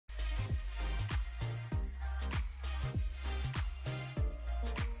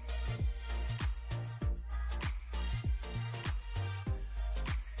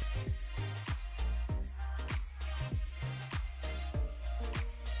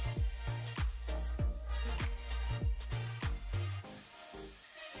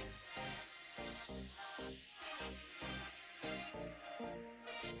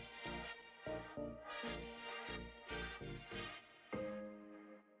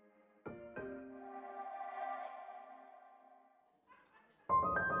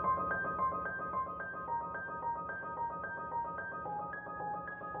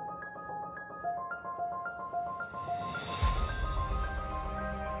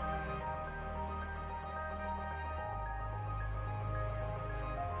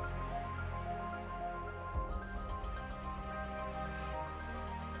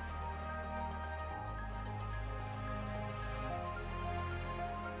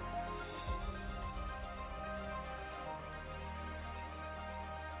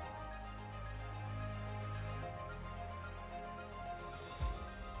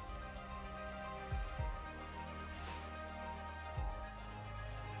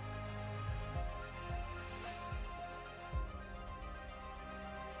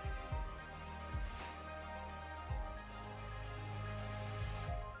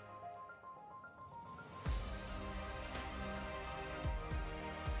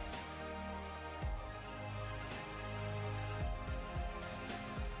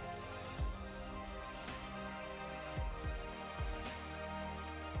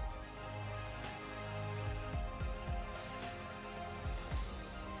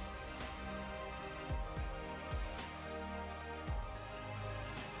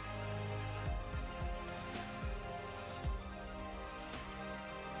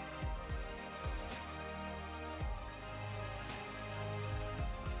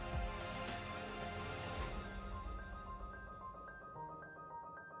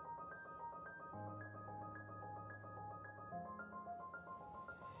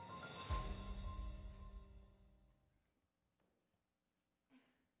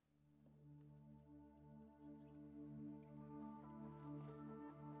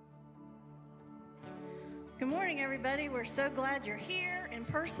Good morning, everybody. We're so glad you're here in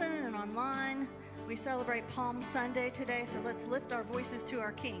person and online. We celebrate Palm Sunday today, so let's lift our voices to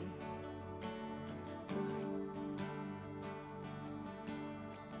our King.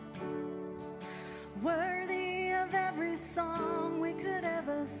 Worthy of every song we could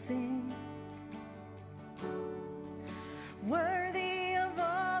ever sing, worthy of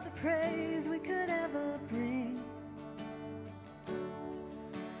all the praise we could ever bring,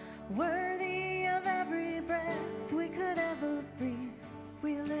 worthy of every breath we could ever breathe.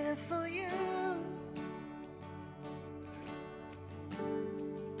 We live for you.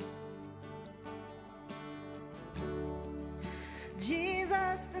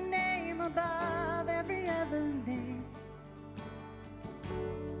 Jesus, the name above every other name.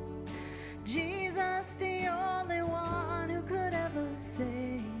 Jesus, the only one who could ever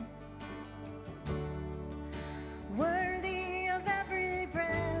save. Worthy of every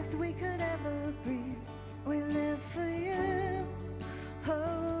breath we could ever breathe. We live for you.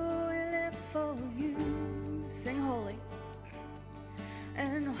 Oh, we live for you. Sing holy.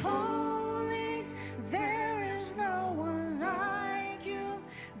 And holy, there is no one like you.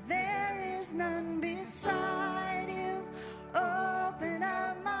 There is none beside you. Open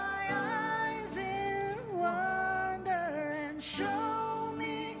up my eyes in wonder and show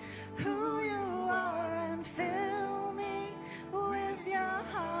me who you are and fill me with your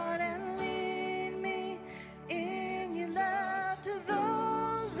heart and lead me in your love to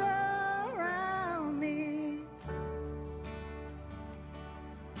those around me.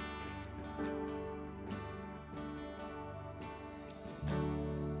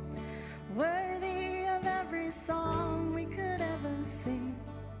 Worthy of every song we could ever sing,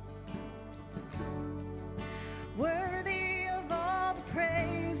 worthy of all the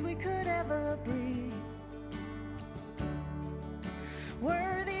praise we could ever breathe,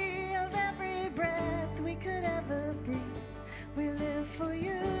 worthy of every breath we could ever breathe. We live for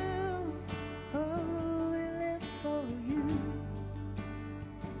you. Oh, we live for you.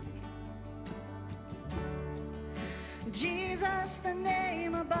 Jesus, the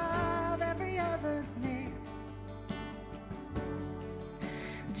name above every other name.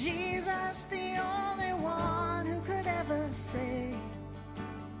 Jesus, the only one who could ever save.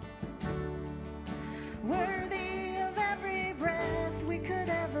 Worthy of every breath we could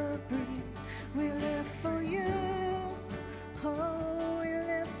ever breathe. We live for you. Oh, we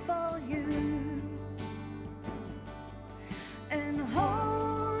live for you. And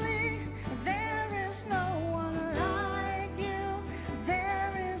holy, there is no one like you.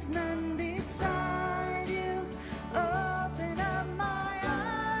 There is none beside you. Open up my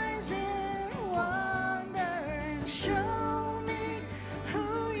eyes in wonder and show me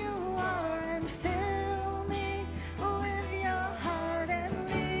who you are and fill me with your heart and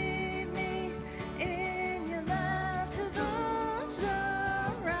lead me in your love to those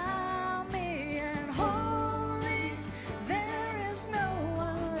around me. And holy, there is no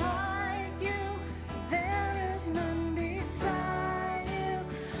one like you. There is none beside you.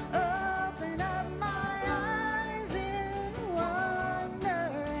 Open up my eyes in wonder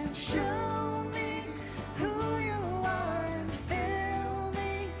and show me who you are and fill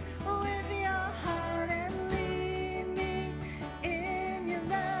me with your heart and lead me in your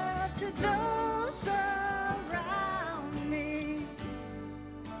love to those around me.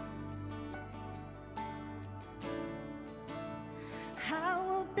 I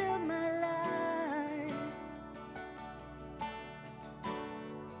will build my life.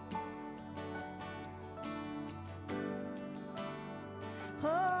 Oh,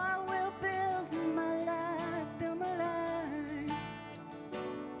 I will build my life, build my life.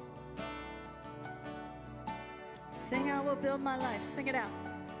 Sing, I will build my life. Sing it out.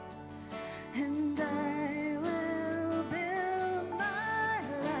 And I will build my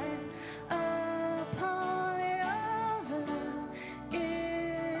life upon your love.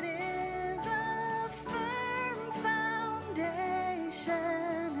 It is a firm foundation,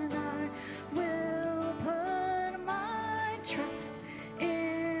 and I will put my trust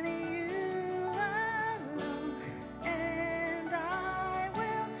in you alone, and I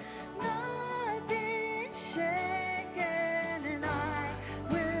will not be shaken, and I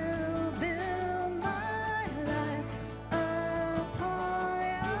will build my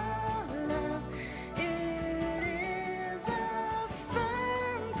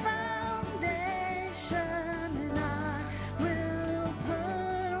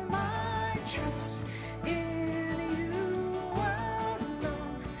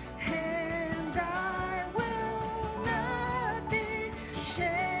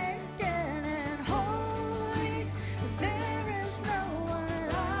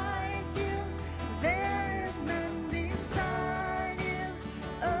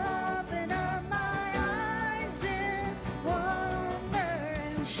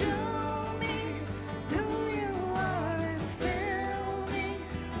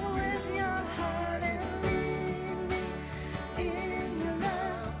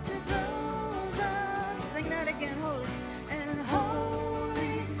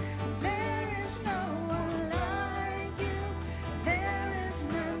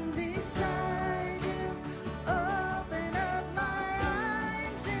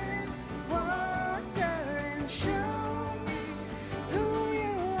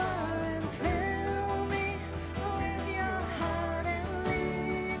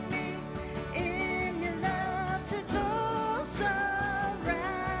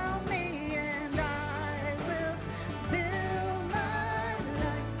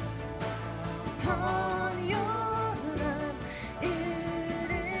upon your love. It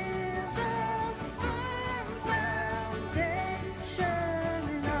is a firm foundation.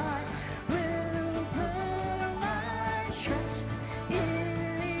 I will put my trust in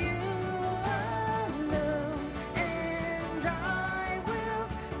you alone, and I will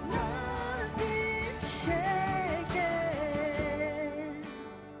not be shaken.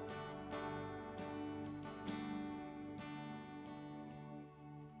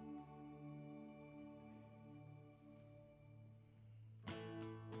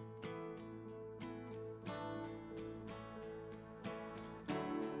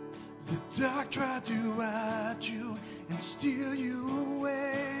 The dark tried to hide you and steal you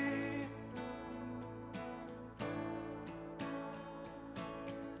away.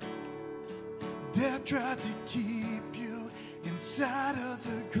 Death tried to keep you inside of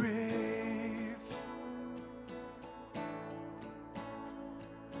the grave.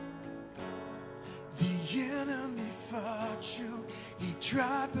 The enemy fought you, he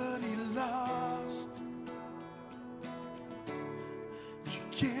tried but he lost. You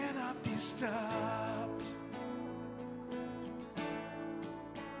cannot be stopped.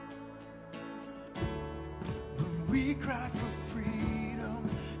 When we cried for freedom,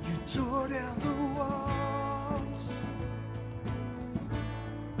 you tore down the walls.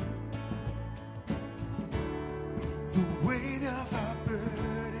 The weight of our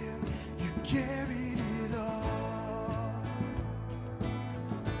burden, you carried it all.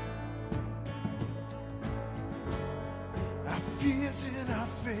 Our fears and our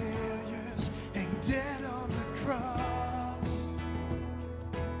failures hang dead on the cross.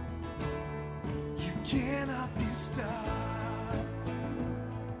 You cannot be stopped.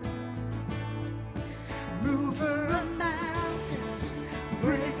 Mover of mountains,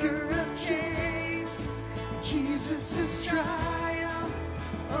 breaker of chains, Jesus' triumph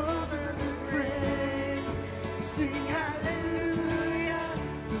over the grave. Sing hallelujah,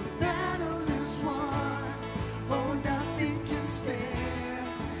 the battle is won. Oh, nothing can stand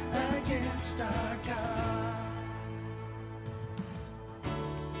against our God.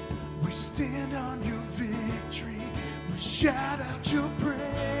 We stand on your victory, we shout out your praise.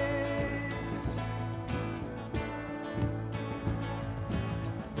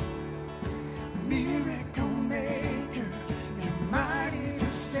 Miracle maker, you're mighty to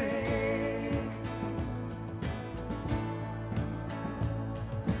save.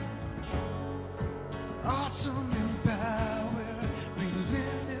 Awesome in power,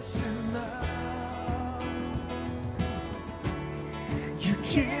 relentless in love. You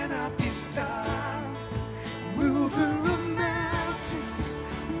cannot be stopped. Mover of mountains,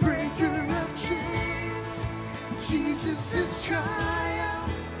 breaker of chains, Jesus'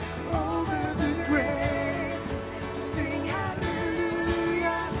 triumph over the grave. Sing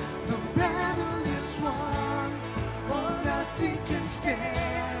hallelujah, the battle is won. Oh, nothing can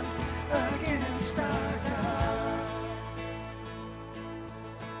stand against our God.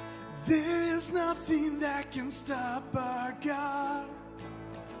 There is nothing that can stop our God.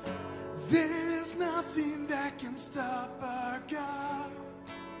 There is nothing that can stop our God.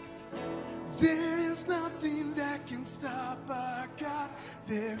 There is nothing that can stop our God.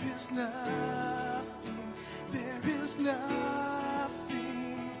 There is nothing. There is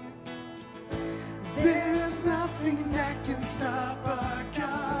nothing. There is nothing that can stop our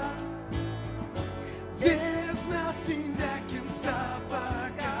God. There is nothing that can stop our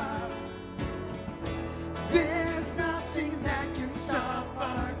God. There is nothing that can stop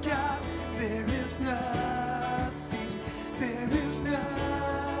our God. There is nothing. There is nothing.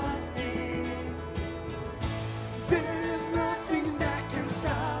 There is nothing that can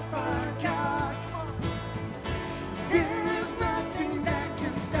stop our God. There is nothing that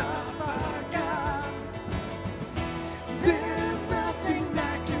can stop our God. There is nothing that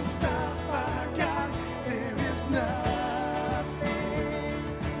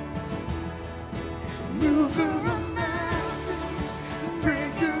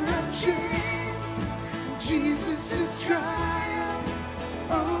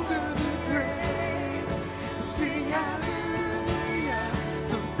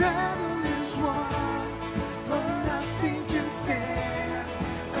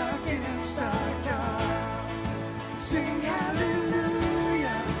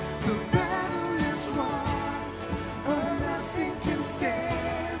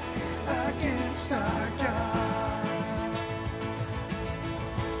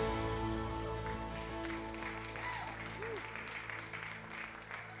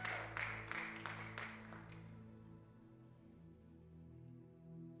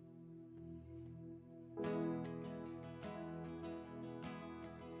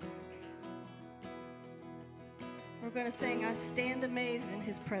going to sing I Stand Amazed in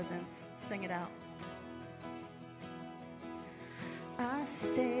His Presence. Sing it out. I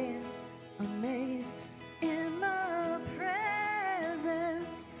stand amazed in the presence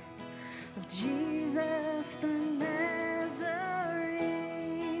of Jesus the Nazarene,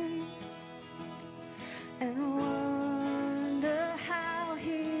 and wonder how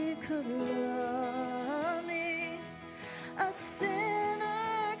He could love me, a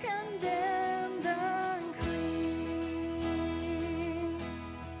sinner condemned unclean.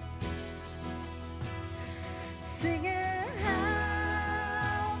 Singing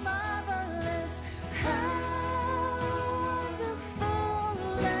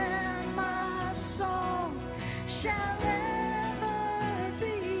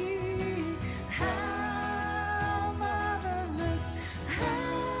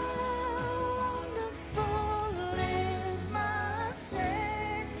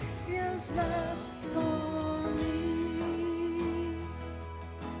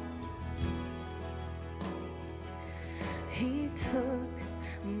He took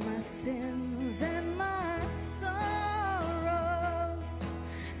my sins and my sorrows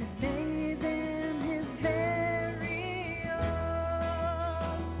and made them His very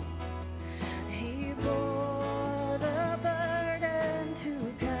own. He bore the burden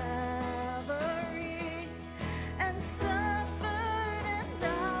to Calvary and suffered and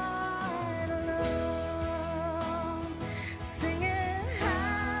died alone, singing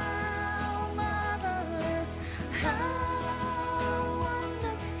how marvelous, how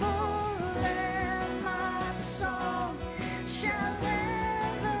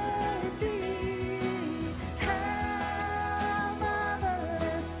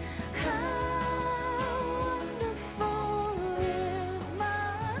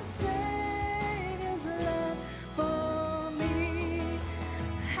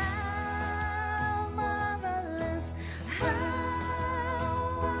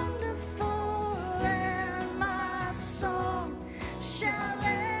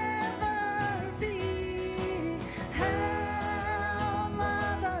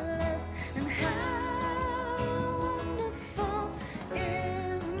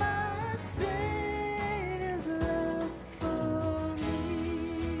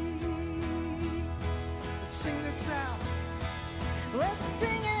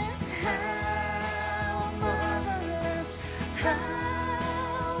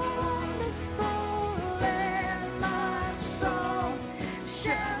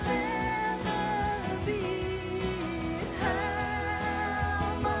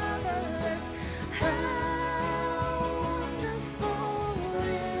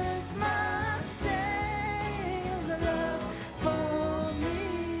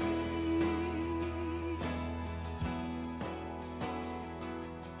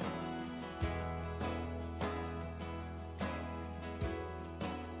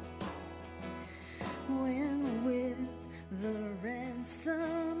when with the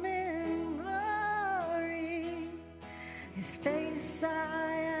ransom in glory, His face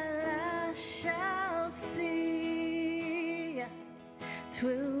I at last shall see.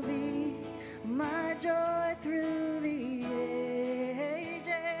 'Twill be my joy through the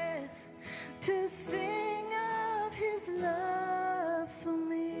ages to sing of His love for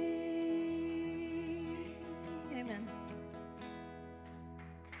me. Amen.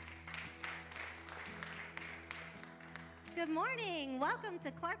 Good morning. Welcome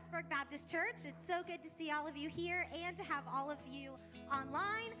to Clarksburg Baptist Church. It's so good to see all of you here and to have all of you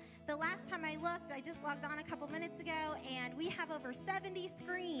online. The last time I looked, I just logged on a couple minutes ago, and we have over 70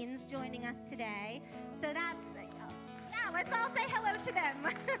 screens joining us today. So that's, yeah, let's all say hello to them.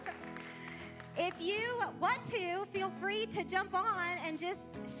 If you want to, feel free to jump on and just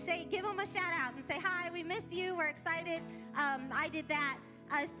give them a shout out and say, hi, we miss you, we're excited. I did that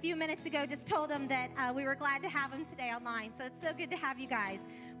a few minutes ago, just told them that we were glad to have them today online. So it's so good to have you guys.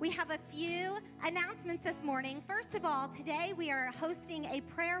 We have a few announcements this morning. First of all, today we are hosting a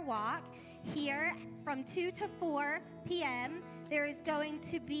prayer walk here from 2 to 4 p.m. There is going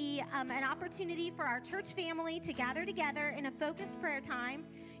to be an opportunity for our church family to gather together in a focused prayer time.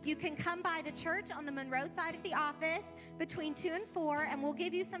 You can come by the church on the Monroe side of the office between 2 and 4, and we'll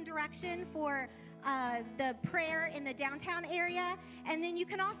give you some direction for the prayer in the downtown area. And then you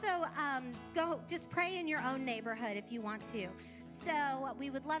can also go just pray in your own neighborhood if you want to. So we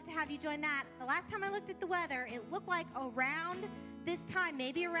would love to have you join that. The last time I looked at the weather, it looked like around this time,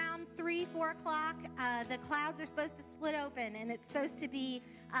 maybe around 3, 4 o'clock, the clouds are supposed to split open, and it's supposed to be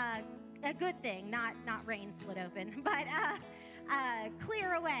a good thing, not rain split open, but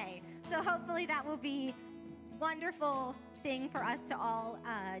clear away. So hopefully that will be wonderful thing for us to all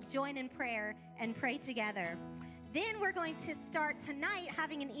join in prayer and pray together. Then we're going to start tonight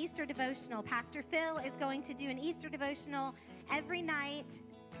having an Easter devotional. Pastor Phil is going to do an Easter devotional every night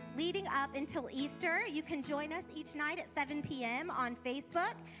leading up until Easter. You can join us each night at 7 p.m. on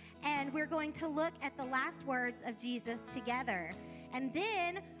Facebook, and we're going to look at the last words of Jesus together. And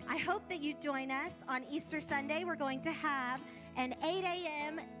then I hope that you join us on Easter Sunday. We're going to have an 8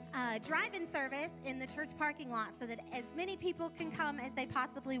 a.m. Drive-in service in the church parking lot so that as many people can come as they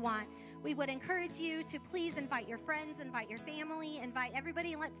possibly want. We would encourage you to please invite your friends, invite your family, invite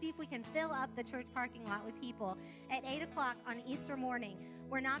everybody, and let's see if we can fill up the church parking lot with people at 8 o'clock on Easter morning.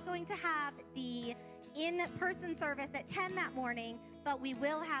 We're not going to have the in-person service at 10 that morning, but we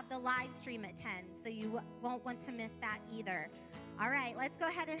will have the live stream at 10, so you won't want to miss that either. All right, let's go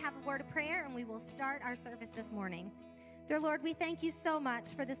ahead and have a word of prayer, and we will start our service this morning. Dear Lord, we thank you so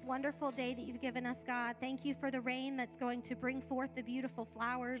much for this wonderful day that you've given us, God. Thank you for the rain that's going to bring forth the beautiful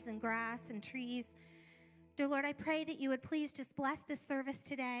flowers and grass and trees. Dear Lord, I pray that you would please just bless this service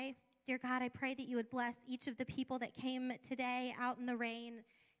today. Dear God, I pray that you would bless each of the people that came today out in the rain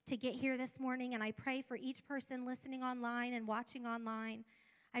to get here this morning, and I pray for each person listening online and watching online.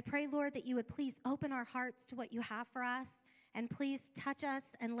 I pray, Lord, that you would please open our hearts to what you have for us, and please touch us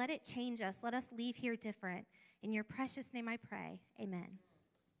and let it change us. Let us leave here different. In your precious name I pray. Amen.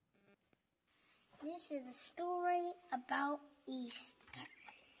 This is a story about Easter.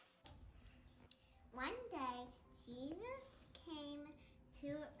 One day, Jesus came to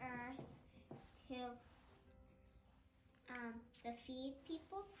earth to feed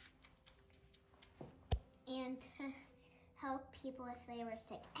people and to help people if they were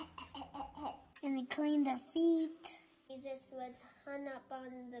sick. And they cleaned their feet. Jesus was hung up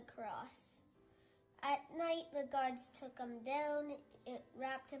on the cross. At night, the guards took him down,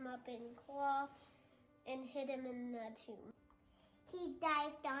 wrapped him up in cloth, and hid him in the tomb. He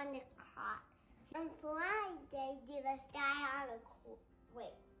died on the cross. On Friday, Jesus died on the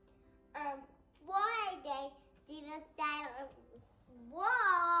Friday, Jesus died on the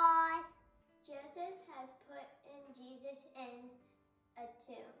cross. Joseph has put Jesus in a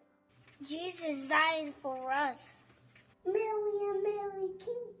tomb. Jesus died for us. Mary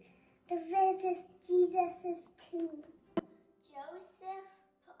King, the visit Jesus' tomb. Joseph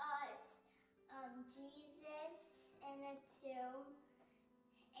put Jesus in a tomb,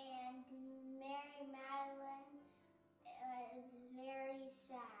 and Mary Magdalene was very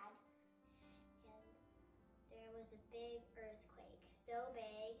sad. And there was a big earthquake, so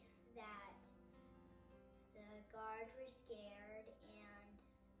big that the guards were scared, and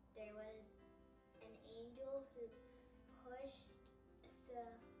there was an angel who pushed the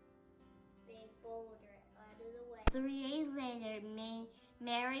big boulder out of the way. 3 days later,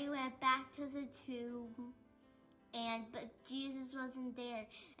 Mary went back to the tomb, but Jesus wasn't there,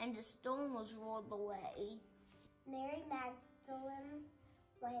 and the stone was rolled away. Mary Magdalene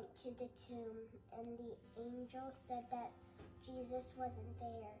went to the tomb, and the angel said that Jesus wasn't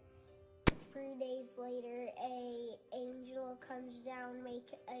there. 3 days later, an angel comes down,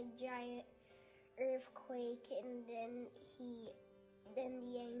 make a giant earthquake, and then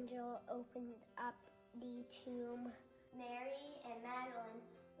the angel opened up the tomb. Mary and Magdalene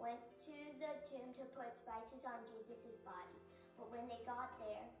went to the tomb to put spices on Jesus' body. But when they got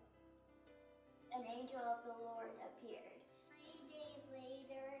there, an angel of the Lord appeared. 3 days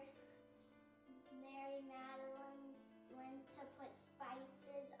later, Mary Magdalene went to put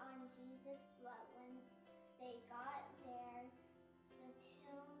spices on Jesus, but when they got there, the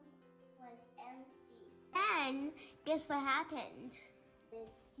tomb was empty. And guess what happened?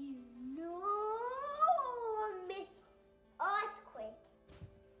 Enormous earthquake.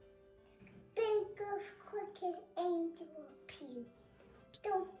 Big earthquake and angel appeared.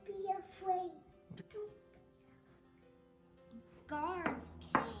 Don't be afraid. Guards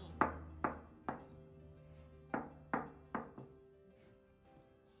came.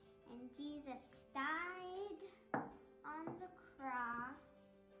 And Jesus died on the cross.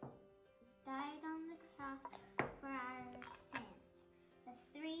 Died on the cross for our sins. But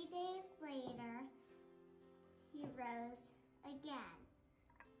 3 days later, he rose again.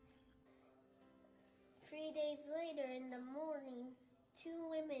 3 days later in the morning, 2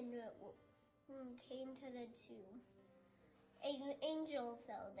 women came to the tomb. An angel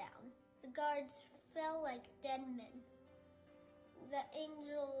fell down. The guards fell like dead men. The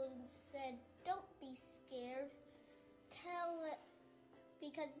angel said, "Don't be scared.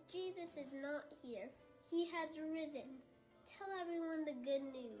 Because Jesus is not here. He has risen. Tell everyone the good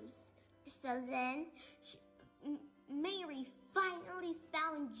news." So then, Mary finally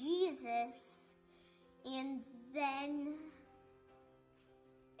found Jesus, and then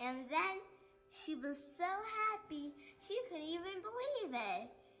She was so happy she couldn't even believe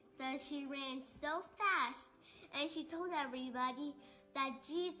it. So she ran so fast and she told everybody that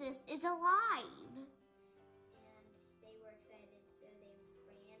Jesus is alive. And they were excited, so they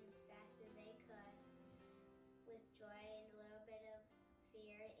ran as fast as they could with joy and a little bit of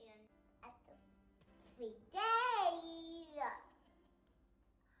fear. And after 3 days,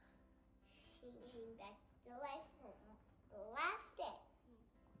 she came back to life home the last day.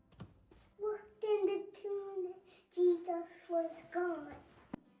 Looked in the tomb, Jesus was gone.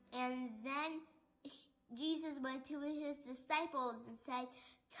 And then Jesus went to his disciples and said,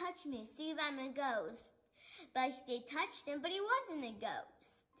 touch me, see if I'm a ghost. But they touched him, but he wasn't a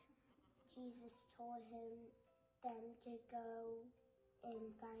ghost. Jesus told them to go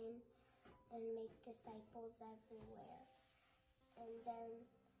and find and make disciples everywhere. And then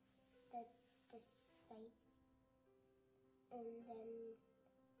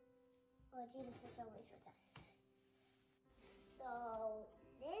Jesus is always with us. So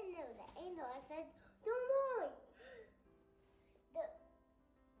then there was an angel and said, don't worry.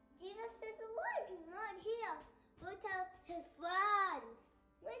 Jesus is alive. He's not here. Go tell his friends.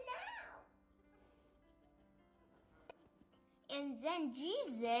 Right now. And then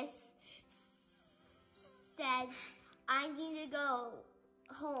Jesus said, I need to go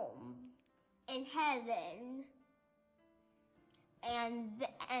home in heaven. And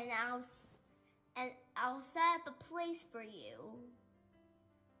I'll set up a place for you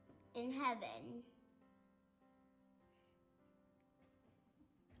in heaven.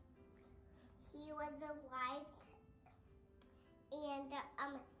 He was alive, and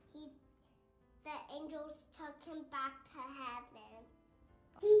the angels took him back to heaven.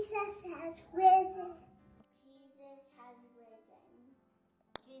 Jesus has risen. Jesus has risen.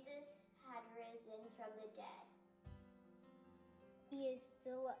 Jesus had risen from the dead. He is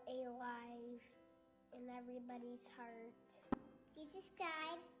still alive in everybody's heart. Jesus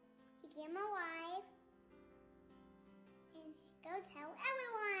died. He came alive. And go tell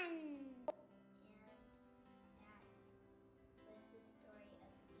everyone. And that was the story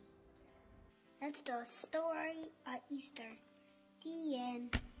of Easter. That's the story of Easter. The end.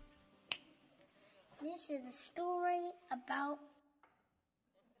 This is the story about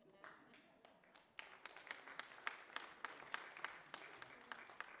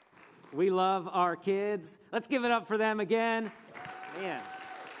We love our kids. Let's give it up for them again. Man.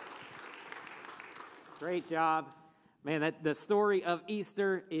 Great job. Man, the story of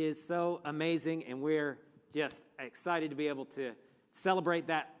Easter is so amazing, and we're just excited to be able to celebrate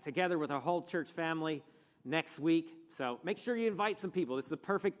that together with our whole church family next week. So make sure you invite some people. It's the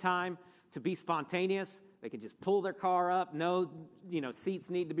perfect time to be spontaneous. They can just pull their car up. No, seats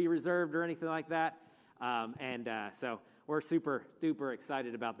need to be reserved or anything like that. So we're super duper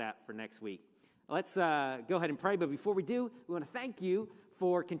excited about that for next week. Let's go ahead and pray. But before we do, we want to thank you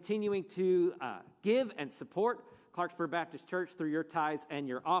for continuing to give and support Clarksburg Baptist Church through your tithes and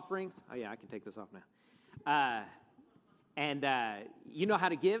your offerings. Oh, yeah, I can take this off now. You know how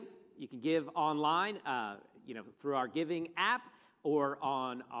to give. You can give online, through our giving app or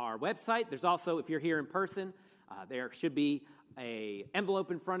on our website. There's also, if you're here in person, there should be an envelope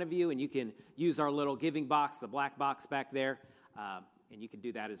in front of you, and you can use our little giving box, the black box back there, and you can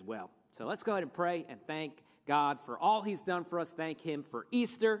do that as well. So let's go ahead and pray and thank God for all he's done for us. Thank him for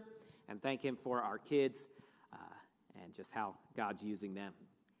Easter, and thank him for our kids and just how God's using them.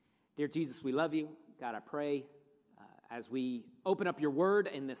 Dear Jesus, we love you. God, I pray as we open up your word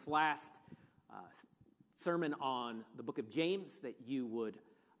in this last sermon on the book of James, that you would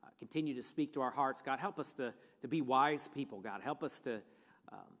continue to speak to our hearts. God, help us to be wise people. God, help us to,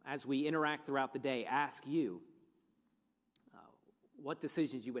 as we interact throughout the day, ask you what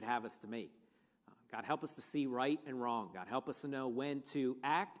decisions you would have us to make. God, help us to see right and wrong. God, help us to know when to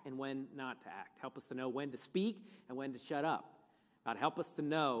act and when not to act. Help us to know when to speak and when to shut up. God, help us to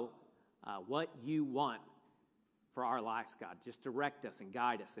know what you want for our lives, God. Just direct us and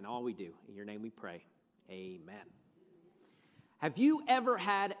guide us in all we do. In your name we pray. Amen. Have you ever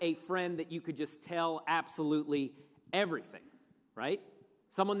had a friend that you could just tell absolutely everything, right?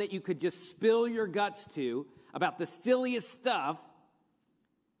 Someone that you could just spill your guts to about the silliest stuff.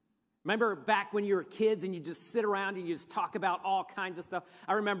 Remember back when you were kids and you just sit around and you just talk about all kinds of stuff?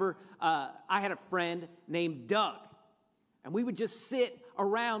 I remember I had a friend named Doug, and we would just sit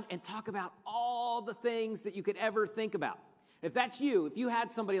around and talk about all the things that you could ever think about. If that's you, if you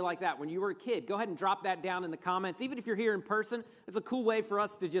had somebody like that when you were a kid, go ahead and drop that down in the comments. Even if you're here in person, it's a cool way for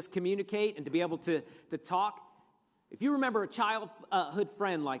us to just communicate and to be able to talk. If you remember a childhood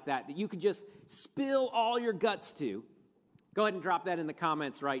friend like that you could just spill all your guts to, go ahead and drop that in the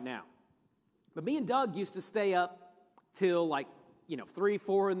comments right now. But me and Doug used to stay up till 3,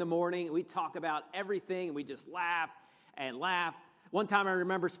 4 in the morning. We'd talk about everything, and we'd just laugh and laugh. One time I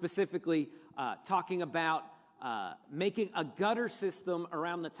remember specifically talking about making a gutter system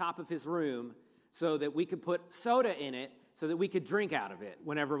around the top of his room so that we could put soda in it so that we could drink out of it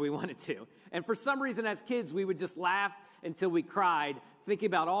whenever we wanted to. And for some reason as kids, we would just laugh until we cried, thinking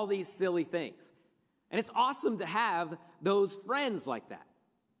about all these silly things. And it's awesome to have those friends like that.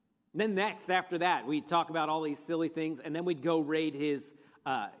 And then next, after that, we'd talk about all these silly things, and then we'd go raid his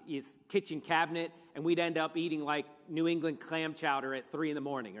kitchen cabinet, and we'd end up eating like New England clam chowder at 3 in the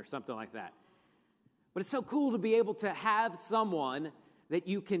morning or something like that. But it's so cool to be able to have someone that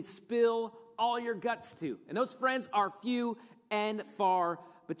you can spill all your guts to. And those friends are few and far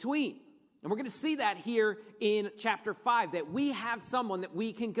between. And we're going to see that here in chapter 5, that we have someone that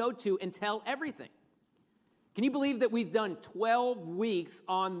we can go to and tell everything. Can you believe that we've done 12 weeks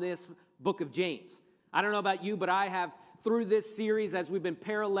on this book of James? I don't know about you, but I have, through this series, as we've been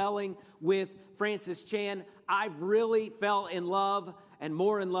paralleling with Francis Chan, I've really fell in love and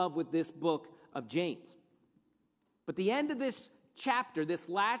more in love with this book of James. But the end of this chapter, this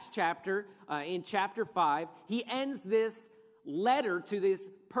last chapter, in chapter 5, he ends this letter to these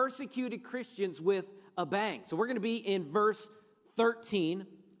persecuted Christians with a bang. So we're going to be in verse 13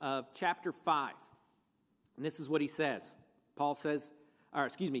 of chapter 5. And this is what he says.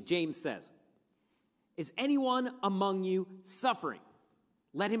 James says, "Is anyone among you suffering?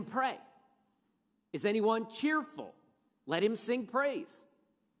 Let him pray. Is anyone cheerful? Let him sing praise.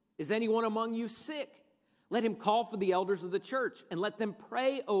 Is anyone among you sick? Let him call for the elders of the church and let them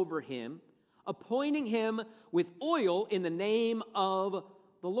pray over him, appointing him with oil in the name of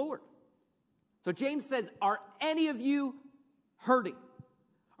the Lord." So James says, are any of you hurting?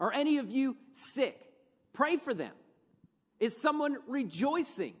 Are any of you sick? Pray for them. Is someone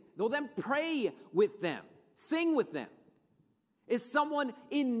rejoicing? Well, then pray with them. Sing with them. Is someone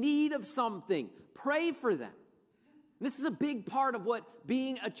in need of something? Pray for them. This is a big part of what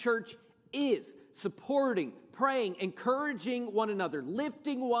being a church is. Supporting, praying, encouraging one another,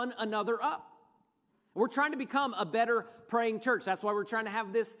 lifting one another up. We're trying to become a better praying church. That's why we're trying to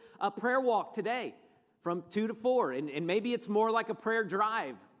have this prayer walk today from 2 to 4. And maybe it's more like a prayer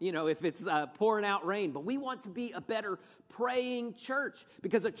drive, if it's pouring out rain. But we want to be a better praying church,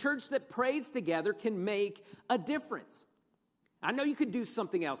 because a church that prays together can make a difference. I know you could do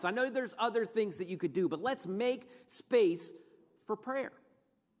something else. I know there's other things that you could do, but let's make space for prayer.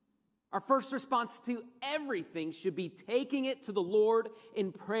 Our first response to everything should be taking it to the Lord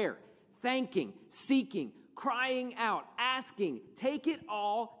in prayer, thanking, seeking, crying out, asking. Take it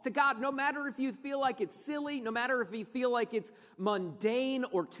all to God. No matter if you feel like it's silly, no matter if you feel like it's mundane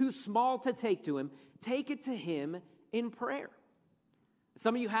or too small to take to him, take it to him in prayer.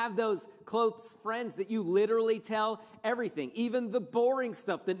 Some of you have those close friends that you literally tell everything, even the boring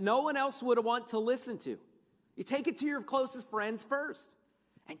stuff that no one else would want to listen to. You take it to your closest friends first.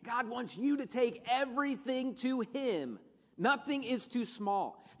 And God wants you to take everything to him. Nothing is too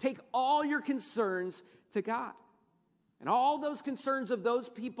small. Take all your concerns to God and all those concerns of those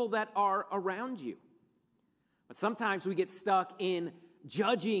people that are around you. But sometimes we get stuck in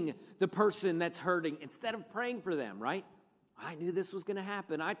judging the person that's hurting instead of praying for them, right? I knew this was going to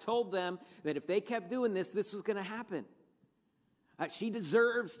happen. I told them that if they kept doing this, this was going to happen. She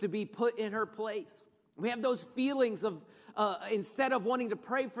deserves to be put in her place. We have those feelings of, instead of wanting to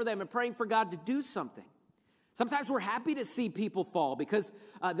pray for them and praying for God to do something. Sometimes we're happy to see people fall because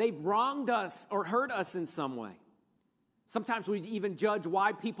they've wronged us or hurt us in some way. Sometimes we even judge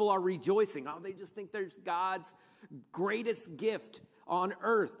why people are rejoicing. Oh, they just think there's God's greatest gift on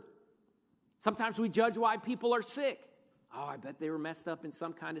earth. Sometimes we judge why people are sick. Oh, I bet they were messed up in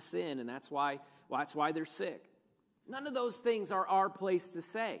some kind of sin, and that's why they're sick. None of those things are our place to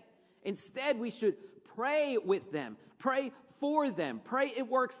say. Instead, we should pray with them, pray for them, pray it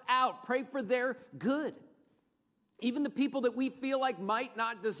works out, pray for their good. Even the people that we feel like might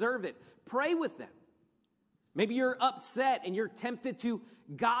not deserve it, pray with them. Maybe you're upset and you're tempted to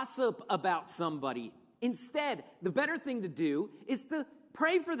gossip about somebody. Instead, the better thing to do is to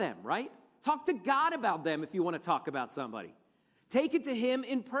pray for them, right? Talk to God about them if you want to talk about somebody. Take it to him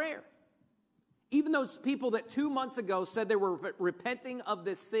in prayer. Even those people that 2 months ago said they were repenting of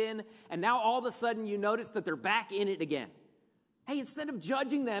this sin, and now all of a sudden you notice that they're back in it again. Hey, instead of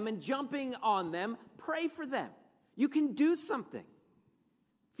judging them and jumping on them, pray for them. You can do something.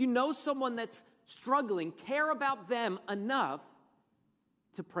 If you know someone that's struggling, care about them enough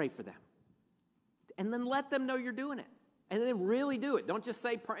to pray for them. And then let them know you're doing it. And then really do it. Don't just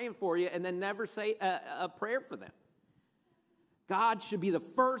say praying for you and then never say a prayer for them. God should be the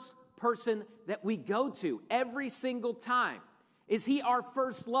first person that we go to every single time? Is he our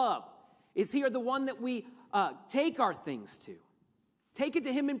first love? Is he the one that we take our things to? Take it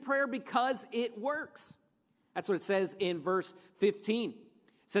to him in prayer because it works. That's what it says in verse 15. It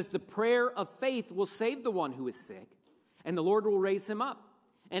says, the prayer of faith will save the one who is sick, and the Lord will raise him up.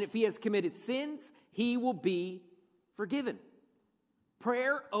 And if he has committed sins, he will be forgiven.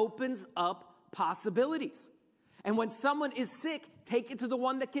 Prayer opens up possibilities. And when someone is sick, take it to the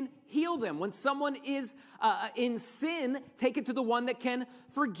one that can heal them. When someone is in sin, take it to the one that can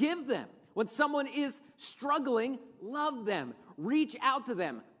forgive them. When someone is struggling, love them. Reach out to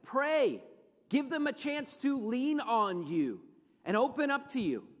them. Pray. Give them a chance to lean on you and open up to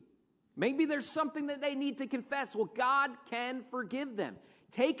you. Maybe there's something that they need to confess. Well, God can forgive them.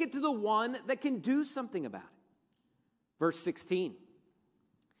 Take it to the one that can do something about it. Verse 16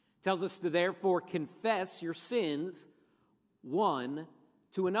 tells us to therefore confess your sins one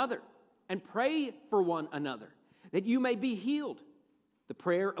to another and pray for one another that you may be healed. The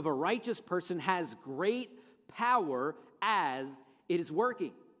prayer of a righteous person has great power as it is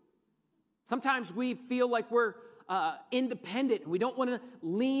working. Sometimes we feel like we're independent and we don't want to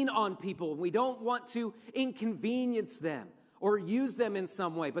lean on people and we don't want to inconvenience them or use them in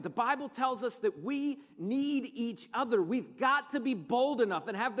some way. But the Bible tells us that we need each other. We've got to be bold enough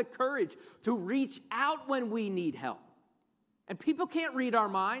and have the courage to reach out when we need help. And people can't read our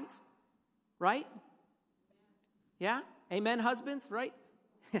minds, right? Yeah? Amen, husbands, right?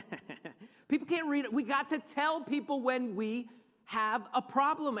 People can't read it. We got to tell people when we have a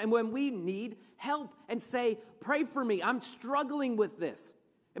problem and when we need help and say, pray for me. I'm struggling with this.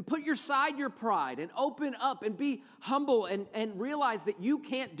 And put aside your pride and open up and be humble and realize that you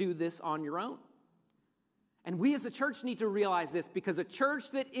can't do this on your own. And we as a church need to realize this because a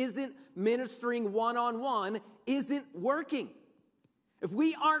church that isn't ministering one-on-one isn't working. If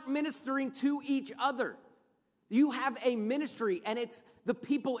we aren't ministering to each other, you have a ministry and it's the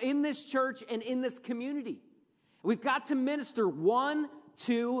people in this church and in this community. We've got to minister one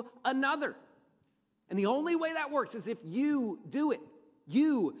to another. And the only way that works is if you do it.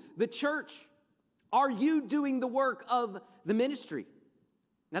 You, the church, are you doing the work of the ministry?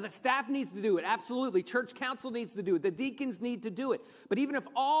 Now, the staff needs to do it, absolutely. Church council needs to do it. The deacons need to do it. But even if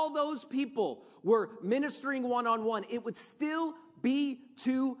all those people were ministering one-on-one, it would still be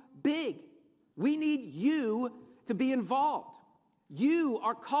too big. We need you to be involved. You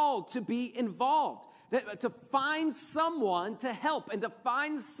are called to be involved, to find someone to help and to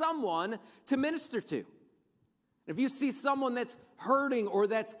find someone to minister to. If you see someone that's hurting or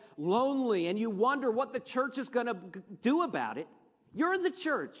that's lonely and you wonder what the church is going to do about it, you're the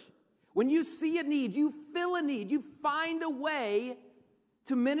church. When you see a need, you fill a need, you find a way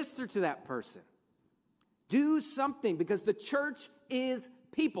to minister to that person. Do something because the church is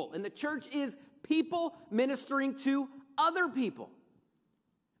people and the church is people ministering to other people.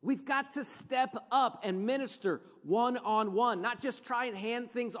 We've got to step up and minister one-on-one, not just try and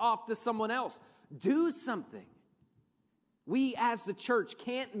hand things off to someone else. Do something. We as the church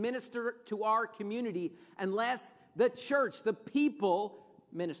can't minister to our community unless the church, the people,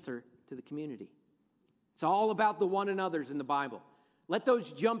 minister to the community. It's all about the one another's in the Bible. Let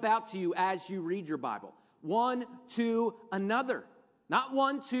those jump out to you as you read your Bible. One to another. Not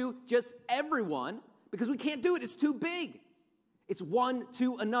one to just everyone, because we can't do it. It's too big. It's one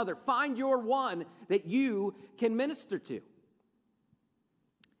to another. Find your one that you can minister to.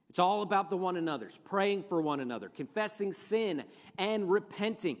 It's all about the one another's, praying for one another, confessing sin and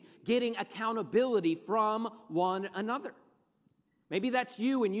repenting, getting accountability from one another. Maybe that's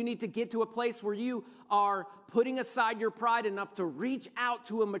you and you need to get to a place where you are putting aside your pride enough to reach out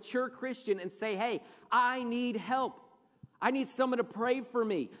to a mature Christian and say, hey, I need help. I need someone to pray for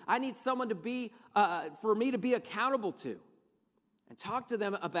me. I need someone to be, for me to be accountable to. And talk to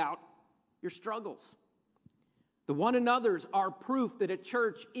them about your struggles. The one another's are proof that a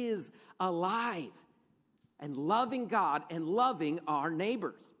church is alive and loving God and loving our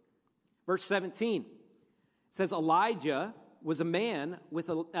neighbors. Verse 17 says, Elijah was a man with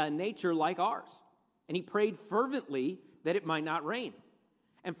a nature like ours, and he prayed fervently that it might not rain.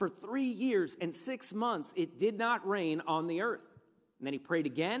 And for 3 years and 6 months, it did not rain on the earth. And then he prayed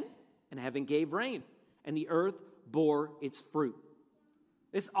again, and heaven gave rain, and the earth bore its fruit.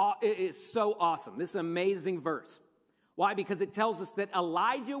 This is so awesome, this amazing verse. Why? Because it tells us that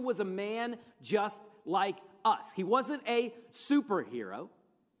Elijah was a man just like us. He wasn't a superhero.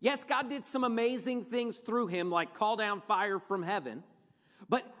 Yes, God did some amazing things through him, like call down fire from heaven.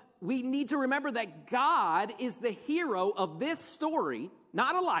 But we need to remember that God is the hero of this story,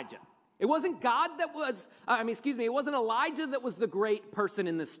 not Elijah. It wasn't God that was, it wasn't Elijah that was the great person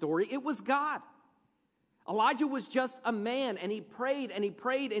in this story. It was God. Elijah was just a man, and he prayed and he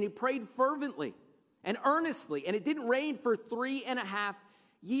prayed and he prayed fervently and earnestly, and it didn't rain for 3.5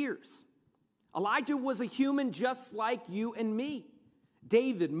 years. Elijah was a human just like you and me.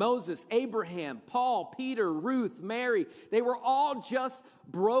 David, Moses, Abraham, Paul, Peter, Ruth, Mary, they were all just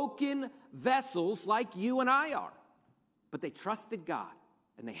broken vessels like you and I are. But they trusted God,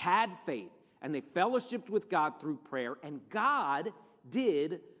 and they had faith, and they fellowshiped with God through prayer, and God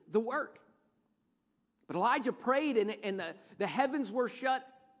did the work. But Elijah prayed, and the heavens were shut,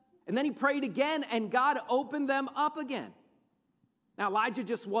 and then he prayed again, and God opened them up again. Now, Elijah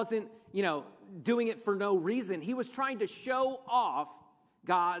just wasn't, doing it for no reason. He was trying to show off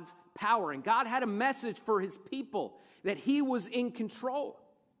God's power, and God had a message for his people that he was in control.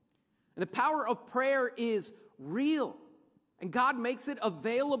 And the power of prayer is real, and God makes it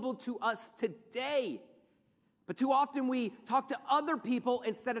available to us today. But too often we talk to other people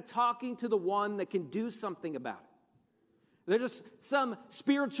instead of talking to the one that can do something about it. There's just some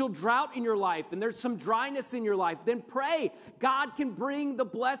spiritual drought in your life, and there's some dryness in your life. Then pray. God can bring the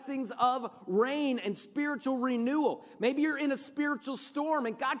blessings of rain and spiritual renewal. Maybe you're in a spiritual storm,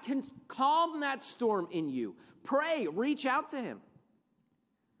 and God can calm that storm in you. Pray. Reach out to him.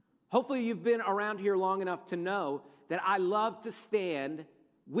 Hopefully you've been around here long enough to know that I love to stand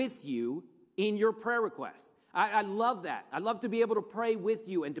with you in your prayer requests. I love that. I love to be able to pray with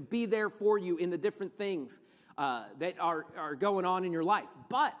you and to be there for you in the different things that are going on in your life.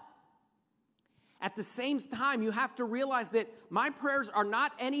 But at the same time, you have to realize that my prayers are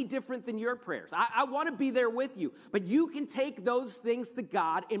not any different than your prayers. I want to be there with you, but you can take those things to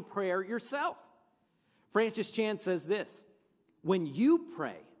God in prayer yourself. Francis Chan says this: when you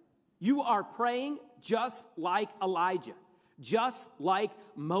pray, you are praying just like Elijah, just like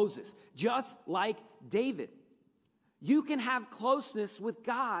Moses, just like David. You can have closeness with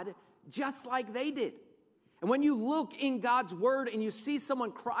God just like they did. And when you look in God's word and you see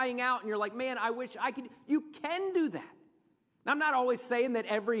someone crying out and you're like, man, I wish I could, you can do that. Now, I'm not always saying that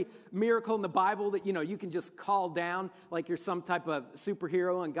every miracle in the Bible that, you can just call down like you're some type of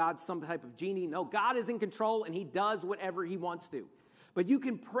superhero and God's some type of genie. No, God is in control and he does whatever he wants to. But you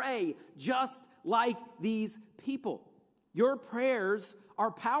can pray just like these people. Your prayers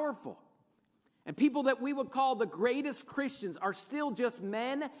are powerful. And people that we would call the greatest Christians are still just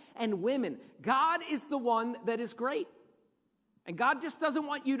men and women. God is the one that is great. And God just doesn't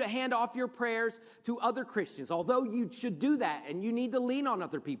want you to hand off your prayers to other Christians, although you should do that and you need to lean on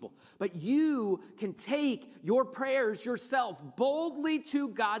other people. But you can take your prayers yourself boldly to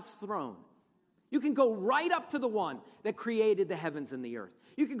God's throne. You can go right up to the one that created the heavens and the earth.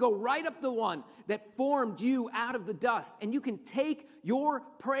 You can go right up to the one that formed you out of the dust, and you can take your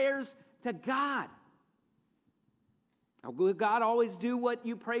prayers to God. Now, will God always do what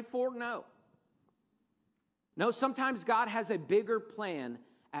you pray for? No. No, sometimes God has a bigger plan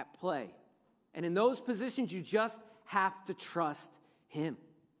at play. And in those positions, you just have to trust him.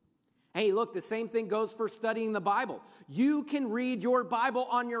 Hey, look, the same thing goes for studying the Bible. You can read your Bible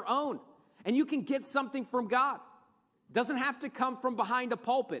on your own, and you can get something from God. It doesn't have to come from behind a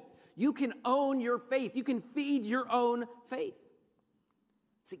pulpit. You can own your faith. You can feed your own faith.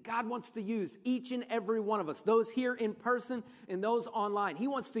 See, God wants to use each and every one of us, those here in person and those online. He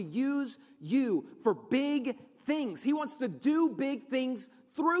wants to use you for big things. He wants to do big things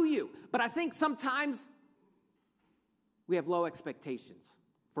through you. But I think sometimes we have low expectations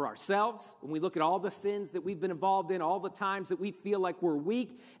for ourselves when we look at all the sins that we've been involved in, all the times that we feel like we're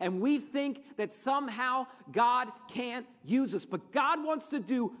weak, and we think that somehow God can't use us. But God wants to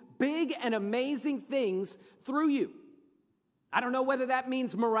do big and amazing things through you. I don't know whether that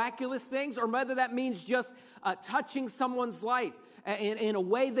means miraculous things or whether that means just touching someone's life in a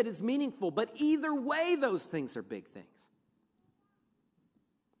way that is meaningful. But either way, those things are big things.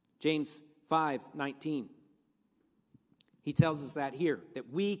 James 5:19. He tells us that here,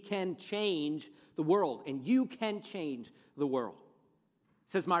 that we can change the world, and you can change the world.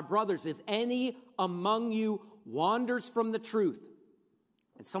 It says, my brothers, if any among you wanders from the truth,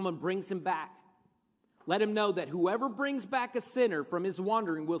 and someone brings him back, let him know that whoever brings back a sinner from his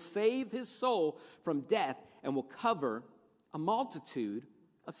wandering will save his soul from death and will cover a multitude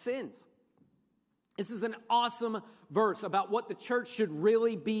of sins. This is an awesome verse about what the church should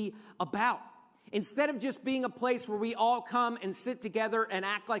really be about. Instead of just being a place where we all come and sit together and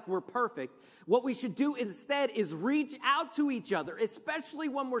act like we're perfect, what we should do instead is reach out to each other, especially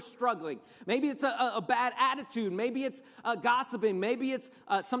when we're struggling. Maybe it's a bad attitude. Maybe it's gossiping. Maybe it's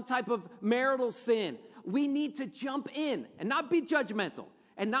some type of marital sin. We need to jump in and not be judgmental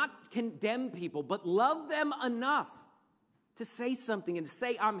and not condemn people, but love them enough to say something and to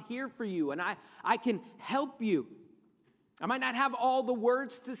say, I'm here for you and I can help you. I might not have all the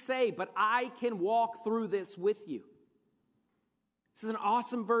words to say, but I can walk through this with you. This is an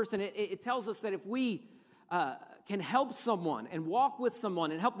awesome verse, and it tells us that if we can help someone and walk with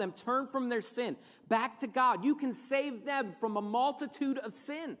someone and help them turn from their sin back to God, you can save them from a multitude of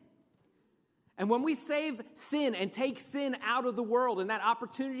sin. And when we save sin and take sin out of the world and that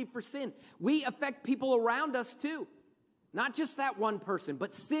opportunity for sin, we affect people around us too. Not just that one person,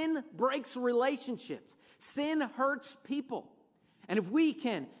 but sin breaks relationships. Sin hurts people. And if we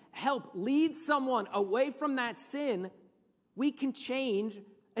can help lead someone away from that sin, we can change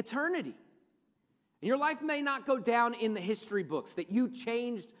eternity. And your life may not go down in the history books that you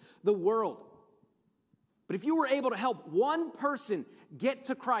changed the world. But if you were able to help one person get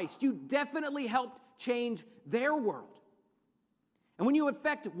to Christ, you definitely helped change their world. And when you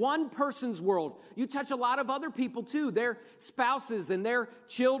affect one person's world, you touch a lot of other people too, their spouses and their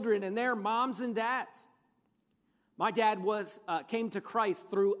children and their moms and dads. My dad came to Christ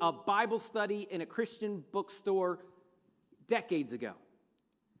through a Bible study in a Christian bookstore decades ago.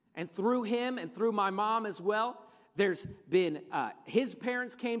 And through him and through my mom as well, there's been, his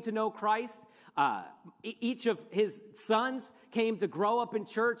parents came to know Christ. Each of his sons came to grow up in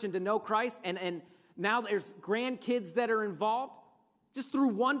church and to know Christ. And now there's grandkids that are involved just through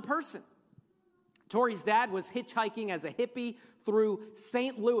one person. Tori's dad was hitchhiking as a hippie through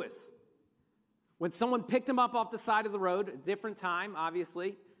St. Louis. When someone picked him up off the side of the road, a different time,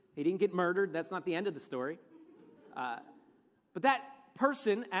 obviously. He didn't get murdered. That's not the end of the story. But that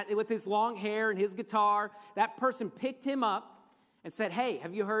person with his long hair and his guitar, that person picked him up and said, hey,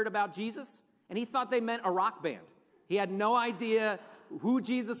 have you heard about Jesus? And he thought they meant a rock band. He had no idea who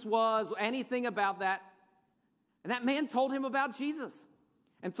Jesus was, anything about that. And that man told him about Jesus.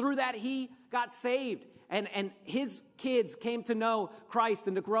 And through that, he got saved. And his kids came to know Christ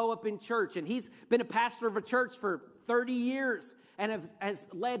and to grow up in church. And he's been a pastor of a church for 30 years and has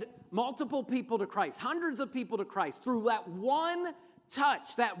led multiple people to Christ, hundreds of people to Christ through that one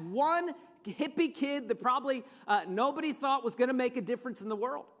touch, that one hippie kid that probably nobody thought was going to make a difference in the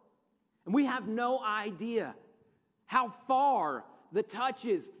world. And we have no idea how far the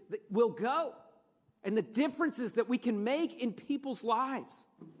touches will go and the differences that we can make in people's lives.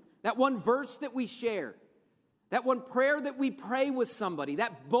 That one verse that we share, that one prayer that we pray with somebody,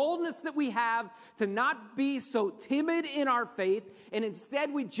 that boldness that we have to not be so timid in our faith, and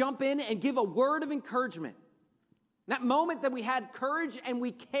instead we jump in and give a word of encouragement. That moment that we had courage and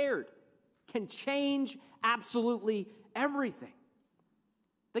we cared can change absolutely everything.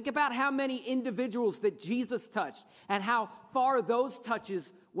 Think about how many individuals that Jesus touched and how far those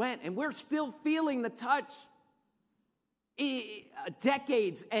touches went. And we're still feeling the touch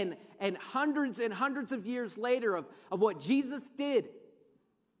decades and hundreds of years later of what Jesus did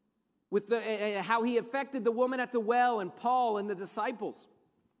with how he affected the woman at the well and Paul and the disciples.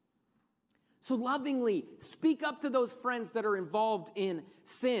 So lovingly speak up to those friends that are involved in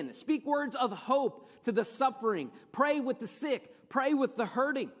sin. Speak words of hope to the suffering. Pray with the sick. Pray with the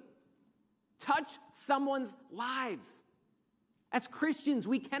hurting. Touch someone's lives. As Christians,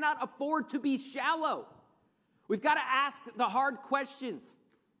 we cannot afford to be shallow. We've got to ask the hard questions.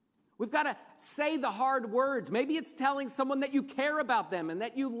 We've got to say the hard words. Maybe it's telling someone that you care about them and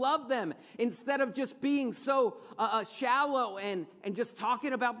that you love them instead of just being so shallow and just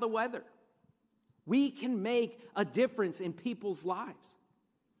talking about the weather. We can make a difference in people's lives.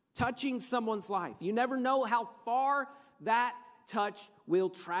 Touching someone's life. You never know how far that touch will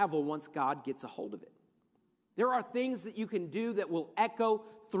travel once God gets a hold of it. There are things that you can do that will echo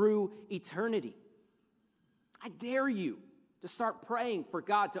through eternity. I dare you to start praying for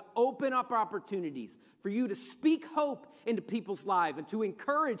God to open up opportunities for you to speak hope into people's lives and to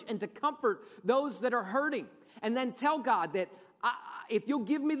encourage and to comfort those that are hurting. And then tell God that if you'll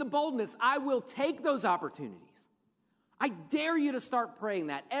give me the boldness, I will take those opportunities. I dare you to start praying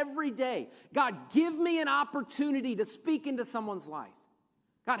that every day. God, give me an opportunity to speak into someone's life.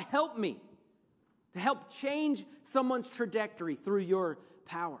 God, help me to help change someone's trajectory through your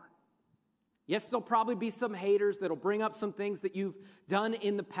power. Yes, there'll probably be some haters that'll bring up some things that you've done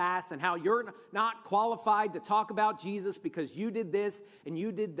in the past and how you're not qualified to talk about Jesus because you did this and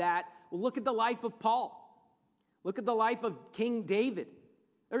you did that. Well, look at the life of Paul. Look at the life of King David.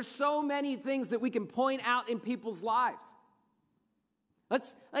 There's so many things that we can point out in people's lives.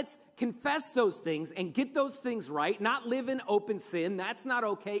 Let's confess those things and get those things right, not live in open sin. That's not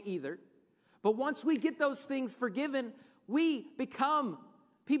okay either. But once we get those things forgiven, we become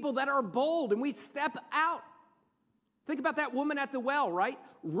people that are bold and we step out. Think about that woman at the well, right?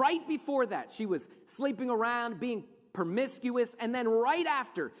 Right before that, she was sleeping around, being promiscuous, and then right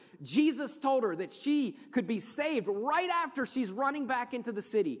after, Jesus told her that she could be saved right after she's running back into the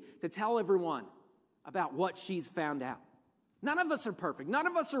city to tell everyone about what she's found out. None of us are perfect. None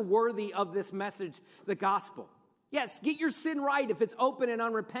of us are worthy of this message, the gospel. Yes, get your sin right if it's open and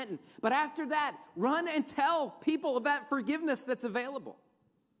unrepentant. But after that, run and tell people of that forgiveness that's available.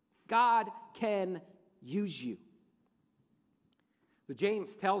 God can use you. But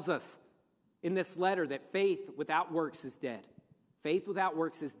James tells us in this letter that faith without works is dead. Faith without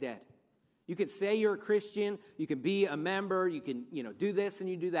works is dead. You can say you're a Christian, you can be a member, you can, do this and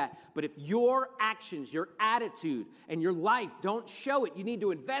you do that. But if your actions, your attitude, and your life don't show it, you need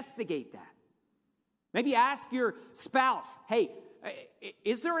to investigate that. Maybe ask your spouse, hey,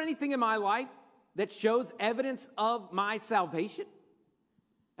 is there anything in my life that shows evidence of my salvation?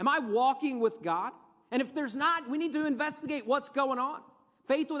 Am I walking with God? And if there's not, we need to investigate what's going on.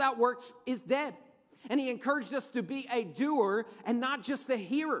 Faith without works is dead. And he encouraged us to be a doer and not just a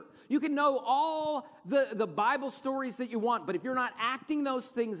hearer. You can know all the Bible stories that you want, but if you're not acting those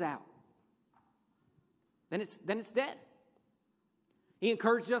things out, then it's dead. He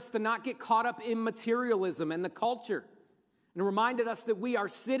encouraged us to not get caught up in materialism and the culture, and reminded us that we are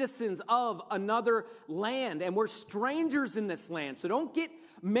citizens of another land, and we're strangers in this land, so don't get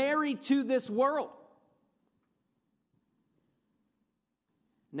married to this world.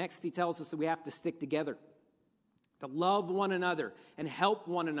 Next, he tells us that we have to stick together, to love one another and help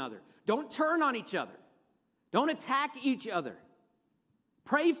one another. Don't turn on each other. Don't attack each other.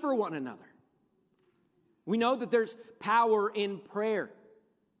 Pray for one another. We know that there's power in prayer.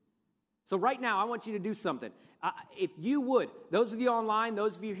 So right now, I want you to do something. If you would, those of you online,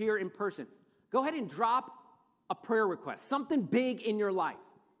 those of you here in person, go ahead and drop a prayer request, something big in your life.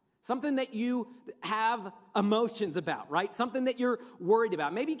 Something that you have emotions about, right? Something that you're worried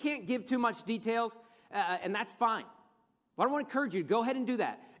about. Maybe you can't give too much details, and that's fine. But I want to encourage you to go ahead and do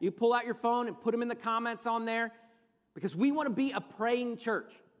that. You pull out your phone and put them in the comments on there, because we want to be a praying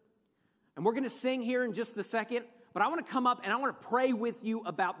church. And we're going to sing here in just a second, but I want to come up and I want to pray with you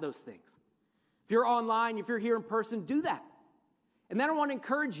about those things. If you're online, if you're here in person, do that. And then I want to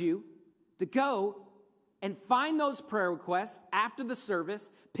encourage you to go and find those prayer requests after the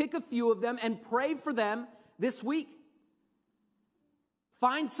service, pick a few of them, and pray for them this week.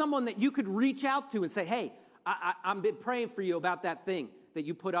 Find someone that you could reach out to and say, hey, I've been praying for you about that thing that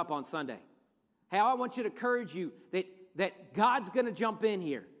you put up on Sunday. Hey, I want you to encourage you that God's going to jump in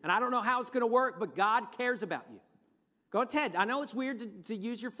here. And I don't know how it's going to work, but God cares about you. Go ahead. I know it's weird to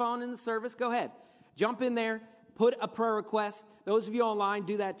use your phone in the service. Go ahead. Jump in there. Put a prayer request. Those of you online,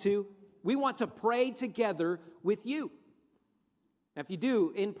 do that too. We want to pray together with you. Now, if you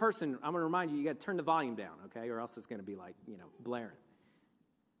do in person, I'm going to remind you, you got to turn the volume down, okay? Or else it's going to be like, blaring.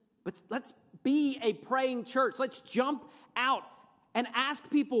 But let's be a praying church. Let's jump out and ask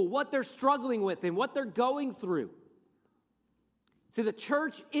people what they're struggling with and what they're going through. See, the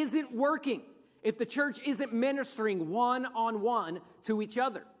church isn't working if the church isn't ministering one-on-one to each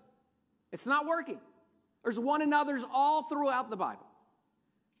other. It's not working. There's one another's all throughout the Bible.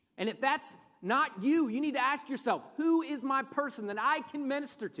 And if that's not you, you need to ask yourself, who is my person that I can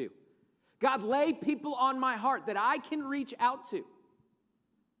minister to? God, lay people on my heart that I can reach out to.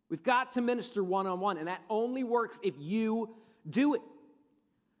 We've got to minister one-on-one, and that only works if you do it.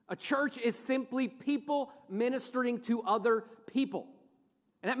 A church is simply people ministering to other people.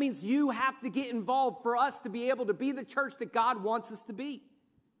 And that means you have to get involved for us to be able to be the church that God wants us to be.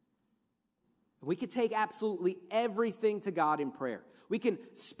 We can take absolutely everything to God in prayer. We can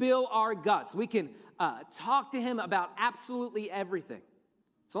spill our guts. We can talk to him about absolutely everything.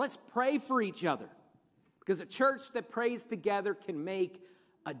 So let's pray for each other, because a church that prays together can make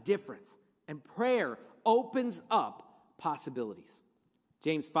a difference. And prayer opens up possibilities.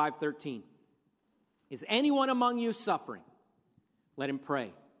 James 5:13. Is anyone among you suffering? Let him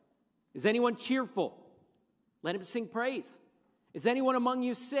pray. Is anyone cheerful? Let him sing praise. Is anyone among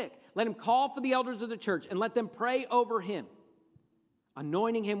you sick? Let him call for the elders of the church and let them pray over him,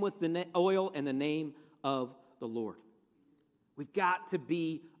 anointing him with the oil in the name of the Lord. We've got to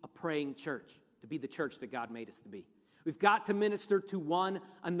be a praying church, to be the church that God made us to be. We've got to minister to one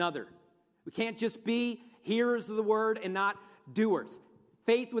another. We can't just be hearers of the word and not doers.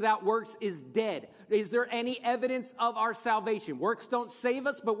 Faith without works is dead. Is there any evidence of our salvation? Works don't save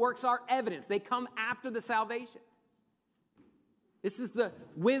us, but works are evidence. They come after the salvation. This is the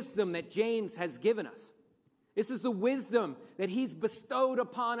wisdom that James has given us. This is the wisdom that he's bestowed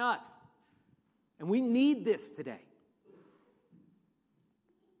upon us. And we need this today.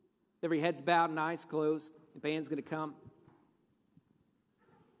 Every head's bowed and eyes closed. The band's going to come.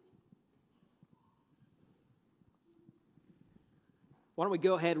 Why don't we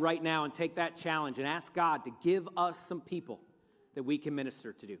go ahead right now and take that challenge and ask God to give us some people that we can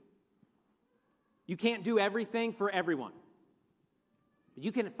minister to. You can't do everything for everyone, but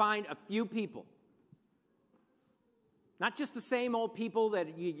you can find a few people. Not just the same old people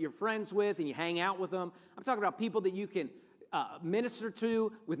that you're friends with and you hang out with them. I'm talking about people that you can minister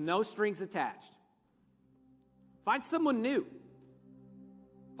to with no strings attached. Find someone new.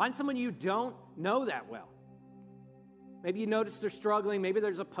 Find someone you don't know that well. Maybe you notice they're struggling. Maybe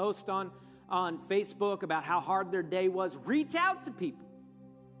there's a post on Facebook about how hard their day was. Reach out to people.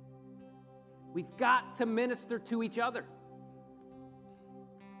 We've got to minister to each other.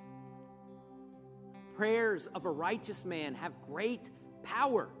 Prayers of a righteous man have great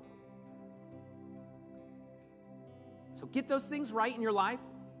power. So get those things right in your life.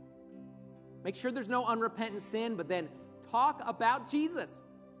 Make sure there's no unrepentant sin, but then talk about Jesus.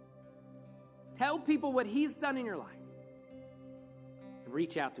 Tell people what he's done in your life. And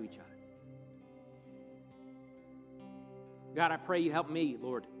reach out to each other. God, I pray you help me,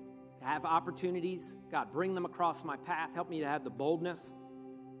 Lord, to have opportunities. God, bring them across my path. Help me to have the boldness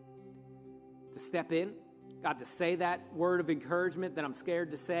to step in. God, to say that word of encouragement that I'm scared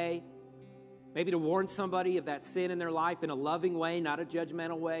to say. Maybe to warn somebody of that sin in their life in a loving way, not a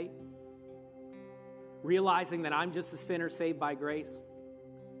judgmental way. Realizing that I'm just a sinner saved by grace.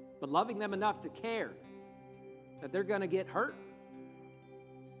 But loving them enough to care that they're going to get hurt.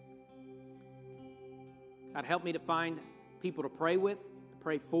 God, help me to find people to pray with, to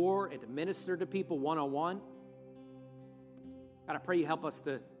pray for, and to minister to people one-on-one. God, I pray you help us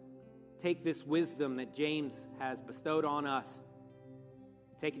to take this wisdom that James has bestowed on us,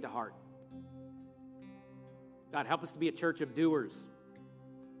 take it to heart. God, help us to be a church of doers.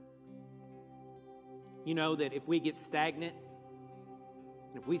 You know that if we get stagnant,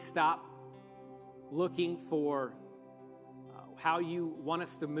 if we stop looking for how you want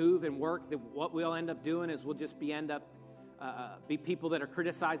us to move and work, that what we'll end up doing is we'll just be people that are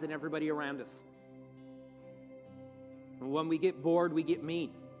criticizing everybody around us. And when we get bored, we get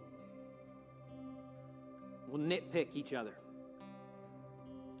mean. We'll nitpick each other.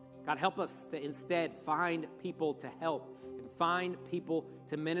 God, help us to instead find people to help and find people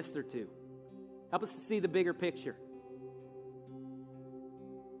to minister to. Help us to see the bigger picture.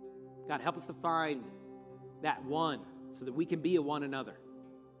 God, help us to find that one so that we can be a one another.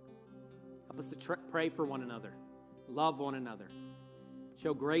 Help us to pray for one another, love one another,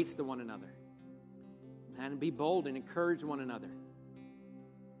 show grace to one another, and be bold and encourage one another,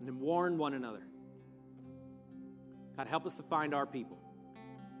 and then warn one another. God, help us to find our people.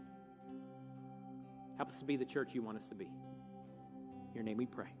 Help us to be the church you want us to be. In your name we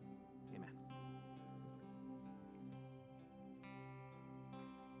pray. Amen.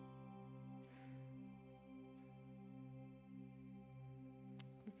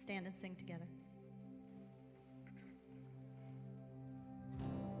 Let's stand and sing together.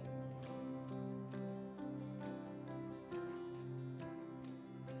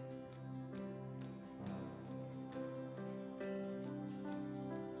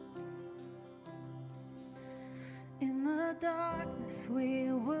 In the darkness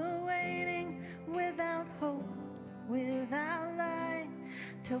we were waiting, without hope, without light,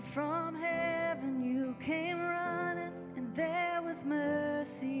 till from heaven you came running, and there was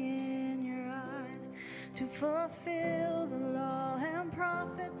mercy in your eyes, to fulfill the law and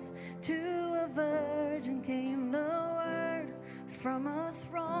prophets. To a virgin came the word, from a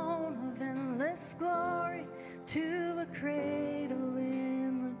throne of endless glory, to a cradle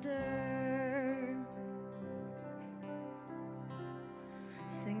in the dirt.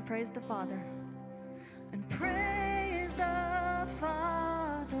 Sing praise the Father and praise the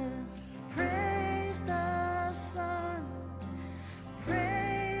Father, praise the Son,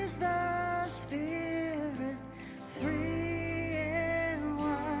 praise the Spirit, three in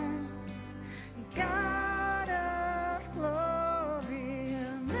one. God of glory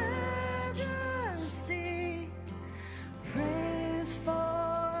and majesty, praise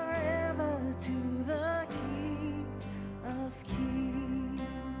forever to the King of Kings.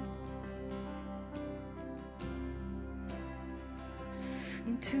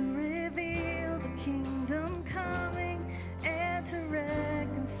 To reveal the kingdom coming and to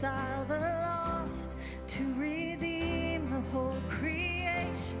reconcile the lost, to redeem the whole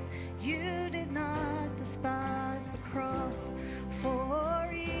creation. You did not despise the cross,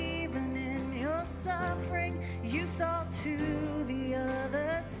 for even in your suffering you saw to the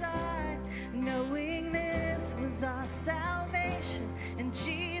other side, knowing this was our salvation, and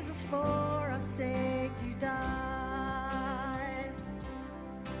Jesus for our sake you died.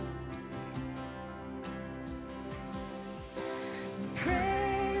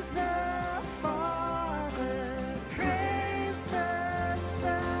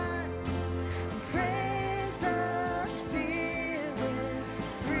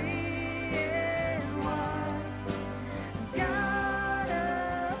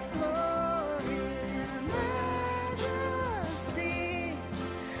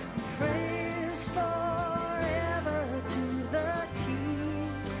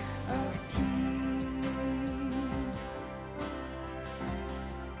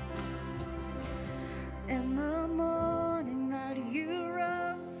 In the morning that you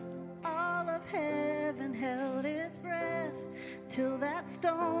rose, all of heaven held its breath, till that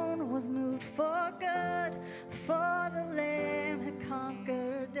stone was moved for good, for the Lamb had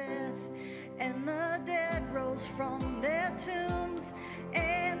conquered death. And the dead rose from their tombs,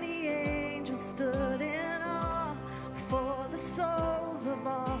 and the angels stood in awe, for the souls of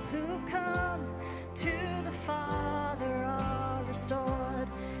all who come to the Father are restored.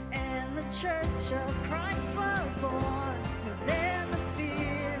 And the church of Christ was born, then the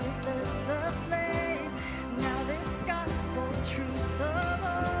Spirit lit the flame. Now this gospel truth of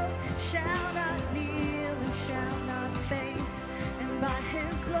old shall not kneel and shall not faint, and by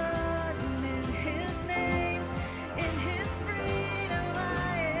his blood and in his name, in his freedom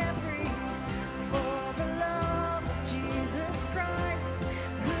I am free, for the love of Jesus Christ,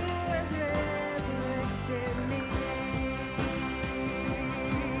 who has resurrected me.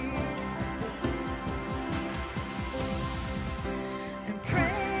 And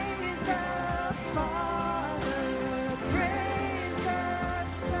praise the Father, praise the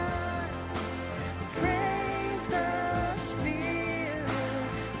Son, praise the Spirit,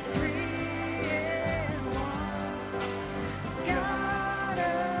 three in one. God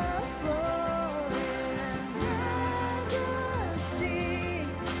of glory and majesty,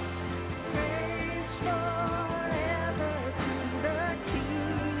 praise forever to the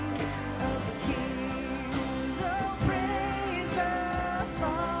King of Kings. Oh, praise the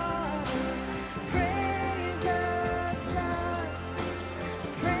Father, praise the Son,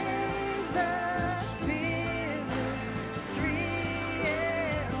 praise the Spirit, three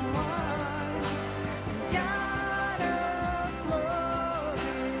in one. God of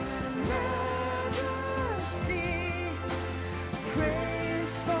glory and majesty,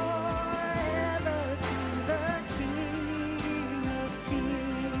 praise forever to the King of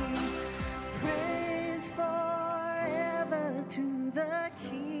Kings. Praise forever to the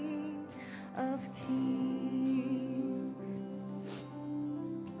King of Kings.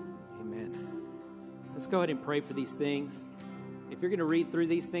 Amen. Let's go ahead and pray for these things. If you're going to read through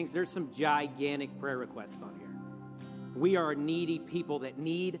these things, there's some gigantic prayer requests on here. We are a needy people that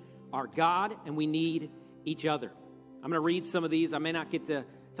need our God, and we need each other. I'm going to read some of these. I may not get to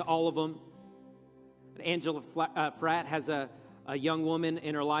all of them. Angela Fratt has a young woman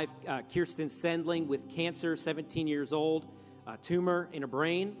in her life, Kirsten Sendling, with cancer, 17 years old, a tumor in her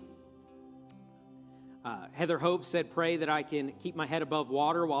brain. Heather Hope said, pray that I can keep my head above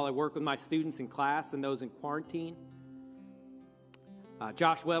water while I work with my students in class and those in quarantine.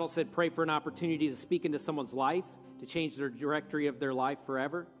 Josh Weddle said, pray for an opportunity to speak into someone's life, to change the trajectory of their life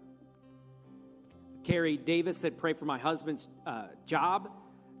forever. Carrie Davis said, pray for my husband's job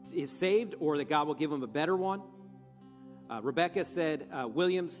is saved, or that God will give him a better one. Rebecca said,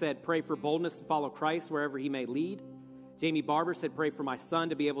 Williams said, pray for boldness to follow Christ wherever he may lead. Jamie Barber said, pray for my son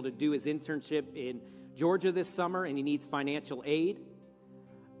to be able to do his internship in Georgia this summer, and he needs financial aid.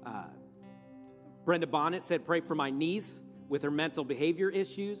 Brenda Bonnet said, pray for my niece with her mental behavior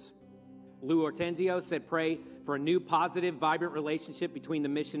issues. Lou Ortenzio said, pray for a new, positive, vibrant relationship between the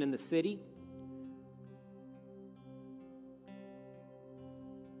mission and the city.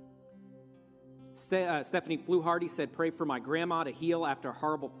 Stephanie Fluharty said, pray for my grandma to heal after a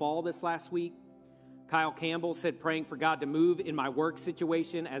horrible fall this last week. Kyle Campbell said, praying for God to move in my work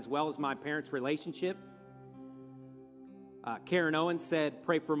situation as well as my parents' relationship. Karen Owens said,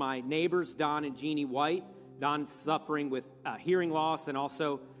 pray for my neighbors, Don and Jeannie White. Don's suffering with hearing loss and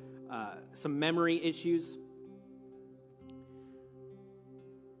also some memory issues.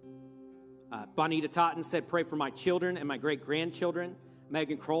 Bonita Totten said, pray for my children and my great-grandchildren.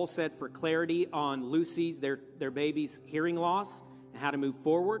 Megan Kroll said, for clarity on Lucy's, their baby's hearing loss and how to move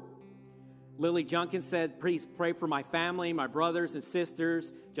forward. Lily Junkin said, please pray for my family, my brothers and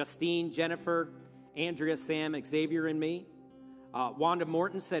sisters, Justine, Jennifer, Andrea, Sam, Xavier, and me. Wanda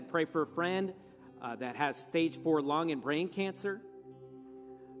Morton said, pray for a friend that has stage 4 lung and brain cancer.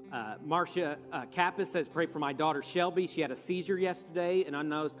 Marcia Kappas says, pray for my daughter Shelby. She had a seizure yesterday, an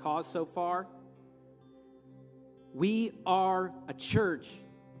unknown cause so far. We are a church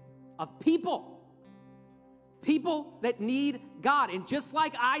of people that need God. And just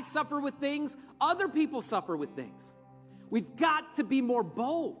like I suffer with things, other people suffer with things. We've got to be more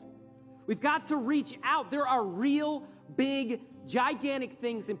bold. We've got to reach out. There are real, big, gigantic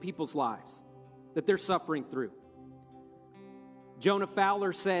things in people's lives that they're suffering through. Jonah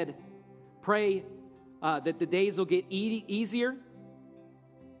Fowler said, pray that the days will get easier.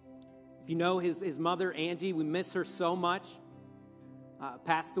 If you know his mother, Angie, we miss her so much,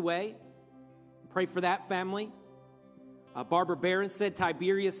 passed away. Pray for that family. Barbara Barron said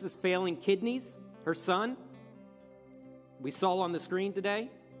Tiberius' failing kidneys. her son, we saw on the screen today.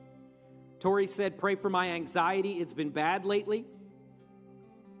 Tori said, pray for my anxiety. It's been bad lately.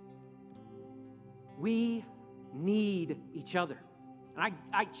 We need each other. And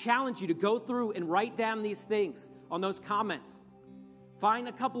I challenge you to go through and write down these things on those comments. Find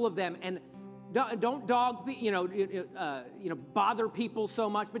a couple of them and don't bother people so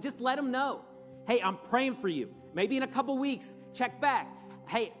much, but just let them know. Hey, I'm praying for you. Maybe in a couple weeks, check back.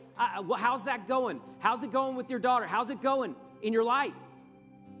 Hey, how's that going? How's it going with your daughter? How's it going in your life?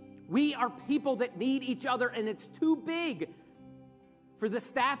 We are people that need each other, and it's too big for the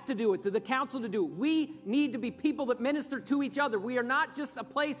staff to do it, to the council to do it. We need to be people that minister to each other. We are not just a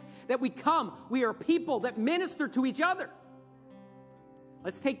place that we come. We are people that minister to each other.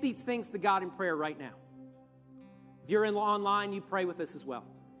 Let's take these things to God in prayer right now. If you're online, you pray with us as well.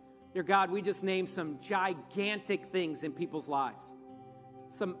 Dear God, we just named some gigantic things in people's lives.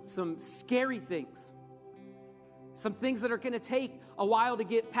 Some scary things. Some things that are going to take a while to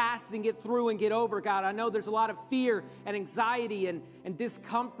get past and get through and get over, God. I know there's a lot of fear and anxiety and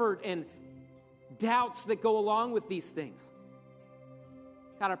discomfort and doubts that go along with these things.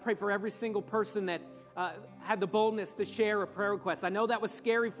 God, I pray for every single person that had the boldness to share a prayer request. I know that was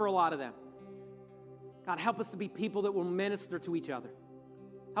scary for a lot of them. God, help us to be people that will minister to each other.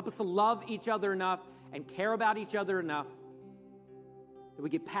 Help us to love each other enough and care about each other enough that we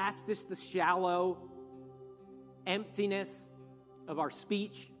get past the shallow emptiness of our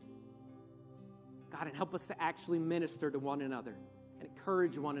speech. God, and help us to actually minister to one another and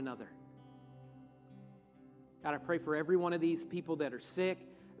encourage one another. God, I pray for every one of these people that are sick,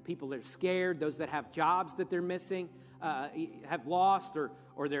 people that are scared, those that have jobs that they're missing, have lost,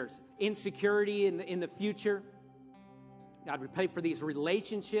 or there's insecurity in the future. God, we pray for these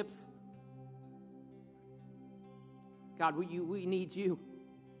relationships. God, we need you.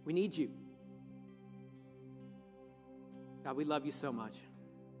 We need you. God, we love you so much.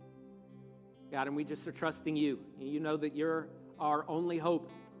 God, and we just are trusting you. And you know that you're our only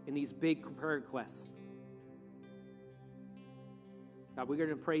hope in these big prayer requests. God, we're going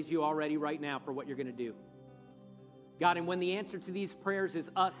to praise you already right now for what you're going to do. God, and when the answer to these prayers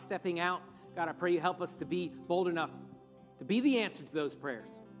is us stepping out, God, I pray you help us to be bold enough to be the answer to those prayers.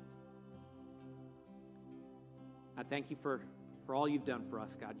 I thank you for all you've done for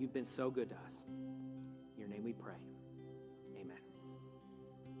us, God. You've been so good to us. In your name we pray. Amen.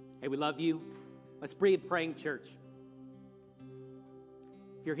 Hey, we love you. Let's be a praying church.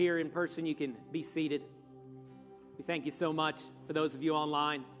 If you're here in person, you can be seated. We thank you so much for those of you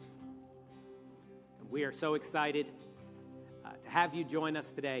online. We are so excited to have you join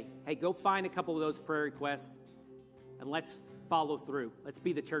us today. Hey, go find a couple of those prayer requests and let's follow through. Let's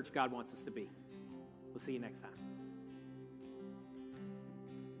be the church God wants us to be. We'll see you next time.